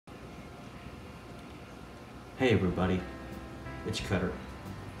Hey everybody, it's Cutter.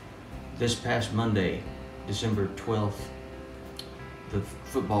 This past Monday, December 12th, the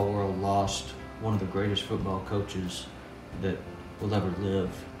football world lost one of the greatest football coaches that will ever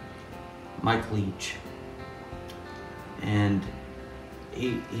live, Mike Leach. And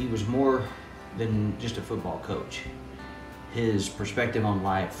he was more than just a football coach. His perspective on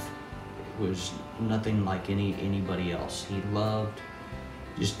life was nothing like anybody else. He loved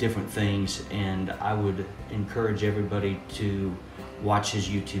just different things, and I would encourage everybody to watch his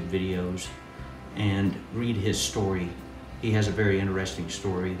YouTube videos and read his story. He has a very interesting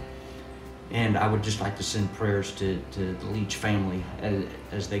story, and I would just like to send prayers to the Leach family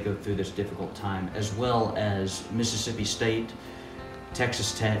as they go through this difficult time, as well as Mississippi State,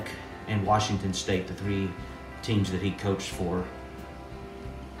 Texas Tech, and Washington State, the three teams that he coached for.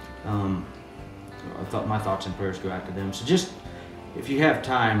 I thought my thoughts and prayers go out to them. So just, if you have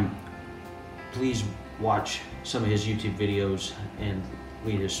time, please watch some of his YouTube videos and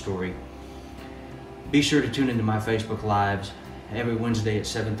read his story. Be sure to tune into my Facebook Lives every Wednesday at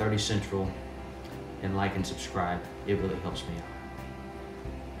 7:30 Central and like and subscribe. It really helps me out.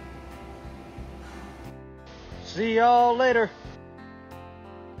 See y'all later.